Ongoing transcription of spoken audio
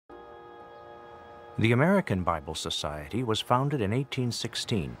The American Bible Society was founded in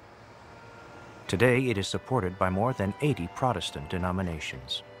 1816. Today, it is supported by more than 80 Protestant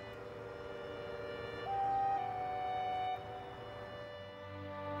denominations.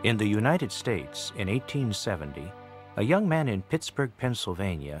 In the United States, in 1870, a young man in Pittsburgh,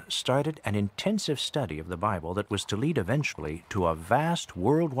 Pennsylvania, started an intensive study of the Bible that was to lead eventually to a vast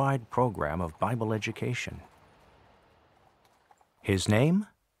worldwide program of Bible education. His name?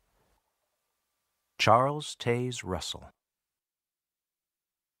 Charles Taze Russell.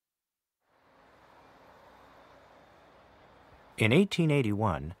 In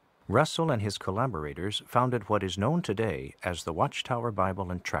 1881, Russell and his collaborators founded what is known today as the Watchtower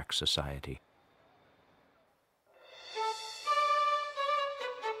Bible and Tract Society.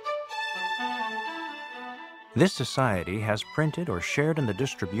 This society has printed or shared in the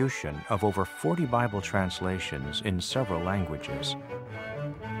distribution of over 40 Bible translations in several languages.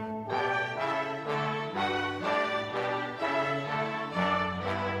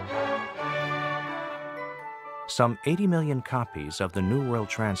 Some 80 million copies of the New World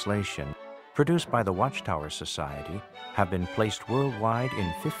Translation, produced by the Watchtower Society, have been placed worldwide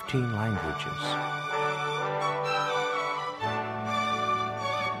in 15 languages.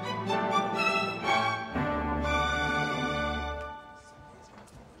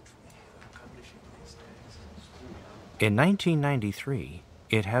 In 1993,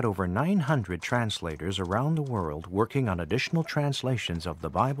 it had over 900 translators around the world working on additional translations of the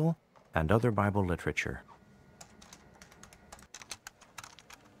Bible and other Bible literature.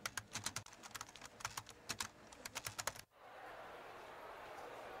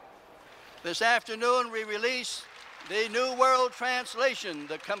 This afternoon we release the New World Translation,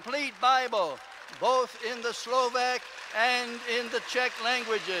 the complete Bible, both in the Slovak and in the Czech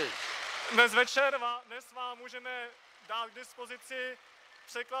languages. Dnes vám můžeme dát k dispozici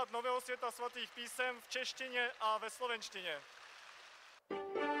překlad Nového světa svatých písem v češtině a ve slovenštině.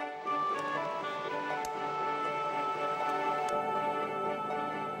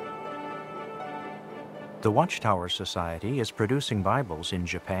 The Watchtower Society is producing Bibles in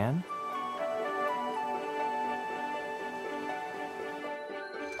Japan,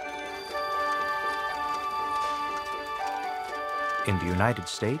 in the United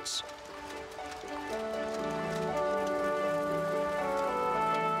States,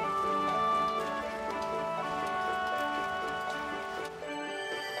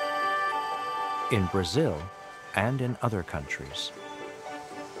 in Brazil, and in other countries.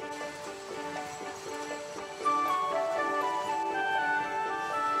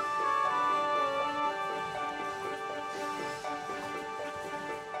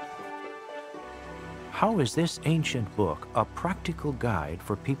 How is this ancient book a practical guide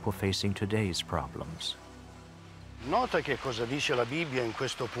for people facing today's problems? Nota che cosa dice la Bibbia in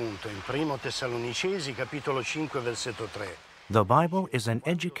questo punto, in 1 Tessalonicesi, capitolo 5, versetto 3. The Bible is an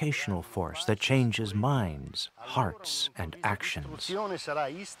educational force that changes minds, hearts, and actions.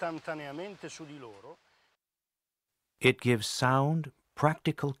 It gives sound,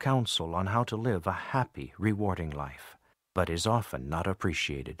 practical counsel on how to live a happy, rewarding life, but is often not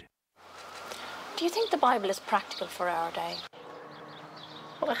appreciated. Do you think the Bible is practical for our day?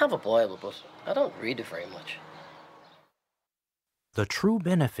 Well, I have a Bible, but I don't read it very much. The true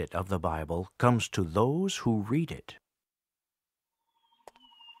benefit of the Bible comes to those who read it.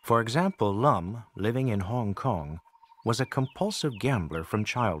 For example, Lum, living in Hong Kong, was a compulsive gambler from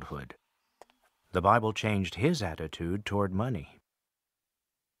childhood. The Bible changed his attitude toward money.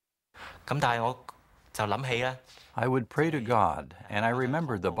 I would pray to God, and I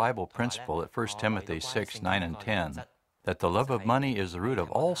remembered the Bible principle at 1 Timothy 6, 9, and 10, that the love of money is the root of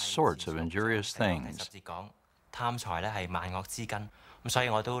all sorts of injurious things.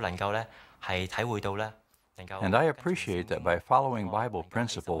 And I appreciate that by following Bible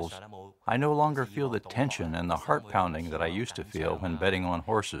principles, I no longer feel the tension and the heart pounding that I used to feel when betting on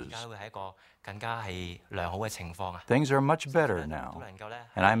horses. Things are much better now,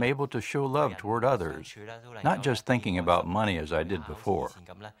 and I'm able to show love toward others, not just thinking about money as I did before.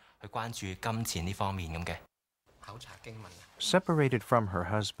 Separated from her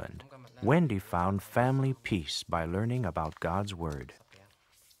husband, Wendy found family peace by learning about God's Word.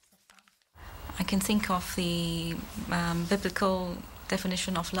 I can think of the biblical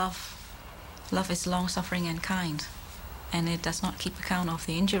definition of love. Love is long-suffering and kind, and it does not keep account of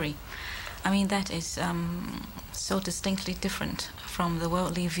the injury. I mean, that is so distinctly different from the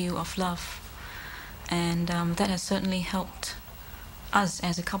worldly view of love. And that has certainly helped us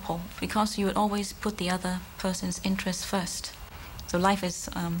as a couple, because you would always put the other person's interests first. So life is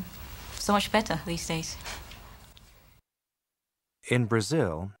so much better these days. In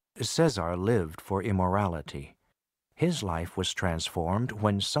Brazil, Caesar lived for immorality. His life was transformed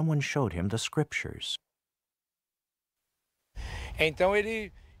when someone showed him the scriptures.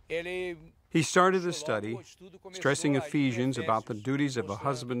 He started a study stressing Ephesians about the duties of a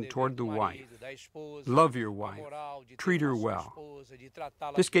husband toward the wife. Love your wife. Treat her well.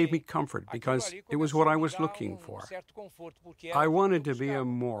 This gave me comfort because it was what I was looking for. I wanted to be a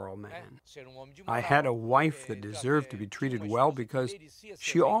moral man. I had a wife that deserved to be treated well because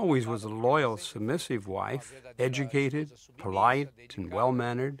she always was a loyal, submissive wife, educated, polite, and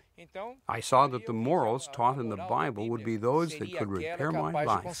well-mannered. I saw that the morals taught in the Bible would be those that could repair my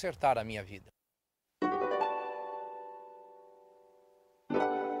life.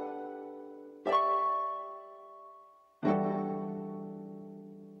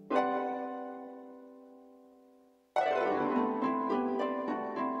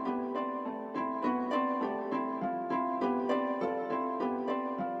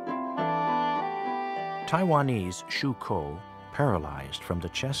 Taiwanese Shu Ko, paralyzed from the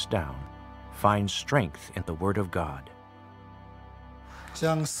chest down, finds strength in the Word of God.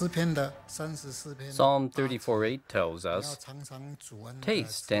 Psalm 34:8 tells us,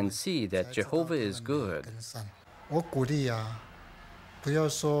 "Taste and see that Jehovah is good."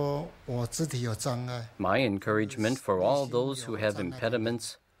 My encouragement for all those who have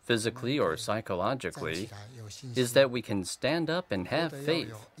impediments, physically or psychologically, is that we can stand up and have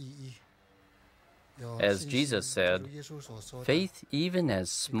faith. As Jesus said, faith even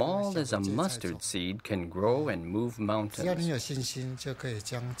as small as a mustard seed can grow and move mountains.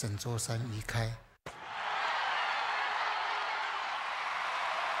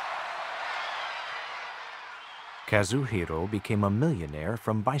 Kazuhiro became a millionaire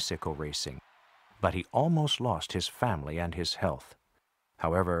from bicycle racing, but he almost lost his family and his health.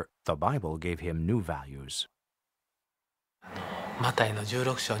 However, the Bible gave him new values.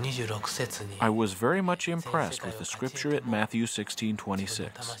 I was very much impressed with the scripture at Matthew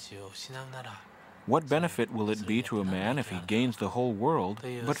 16:26. What benefit will it be to a man if he gains the whole world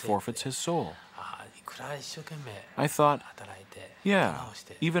but forfeits his soul? I thought, yeah,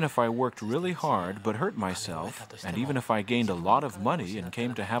 even if I worked really hard but hurt myself, and even if I gained a lot of money and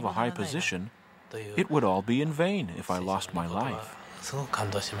came to have a high position, it would all be in vain if I lost my life.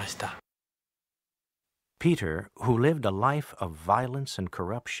 Peter, who lived a life of violence and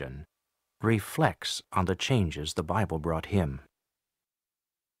corruption, reflects on the changes the Bible brought him.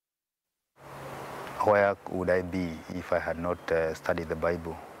 Where would I be if I had not studied the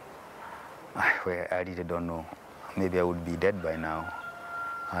Bible? I really don't know. Maybe I would be dead by now,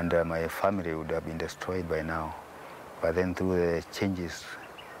 and my family would have been destroyed by now. But then through the changes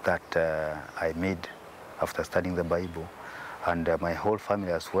that I made after studying the Bible, and my whole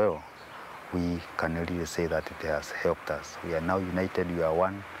family as well, we can really say that it has helped us. We are now united, we are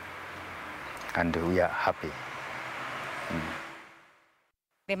one, and we are happy.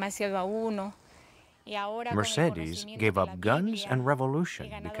 Mercedes gave up guns and revolution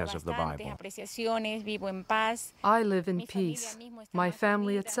because of the Bible. I live in peace. My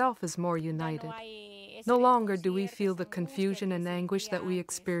family itself is more united. No longer do we feel the confusion and anguish that we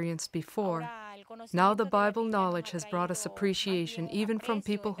experienced before. Now the Bible knowledge has brought us appreciation even from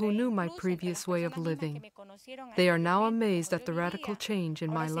people who knew my previous way of living. They are now amazed at the radical change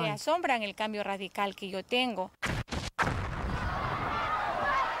in my life.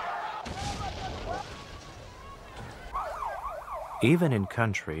 Even in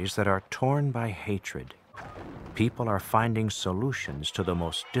countries that are torn by hatred, people are finding solutions to the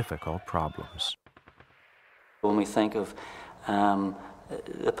most difficult problems. When we think of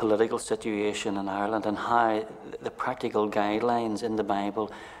the political situation in Ireland and how the practical guidelines in the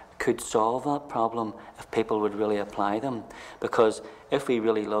Bible could solve that problem if people would really apply them. Because if we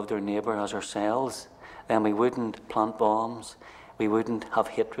really loved our neighbour as ourselves, then we wouldn't plant bombs, we wouldn't have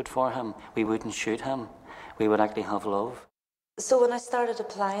hatred for him, we wouldn't shoot him, we would actually have love. So when I started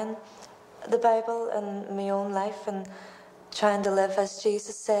applying the Bible in my own life and trying to live as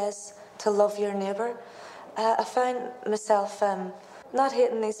Jesus says, to love your neighbour, I found myself not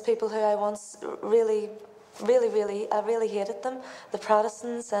hating these people who I once really hated them, the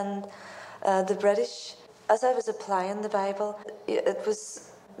Protestants and the British. As I was applying the Bible, it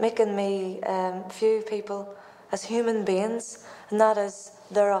was making me view people as human beings, not as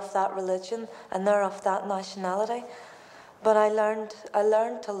they're of that religion and they're of that nationality. But I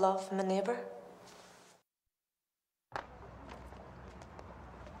learned to love my neighbour.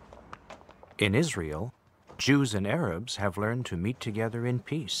 In Israel, Jews and Arabs have learned to meet together in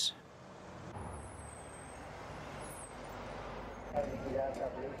peace.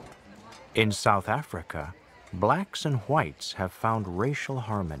 In South Africa, blacks and whites have found racial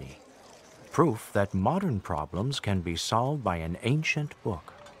harmony, proof that modern problems can be solved by an ancient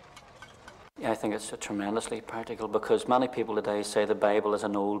book. I think it's tremendously practical because many people today say the Bible is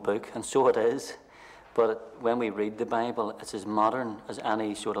an old book, and so it is. But when we read the Bible, it's as modern as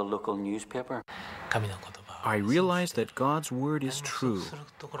any sort of local newspaper. I realize that God's word is true.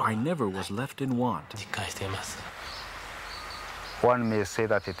 I never was left in want. One may say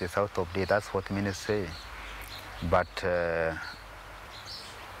that it is out of date, that's what many say. But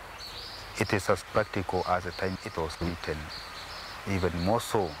it is as practical as the time it was written, even more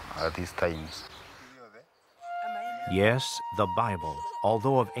so at these times. Yes, the Bible,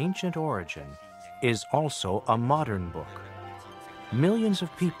 although of ancient origin, is also a modern book. Millions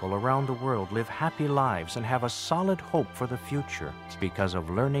of people around the world live happy lives and have a solid hope for the future because of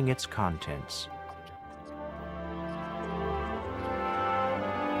learning its contents.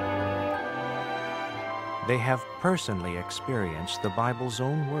 They have personally experienced the Bible's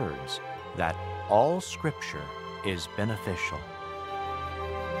own words, that all Scripture is beneficial.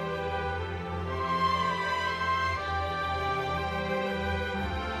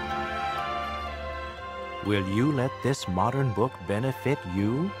 Will you let this modern book benefit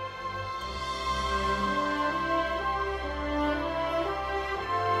you?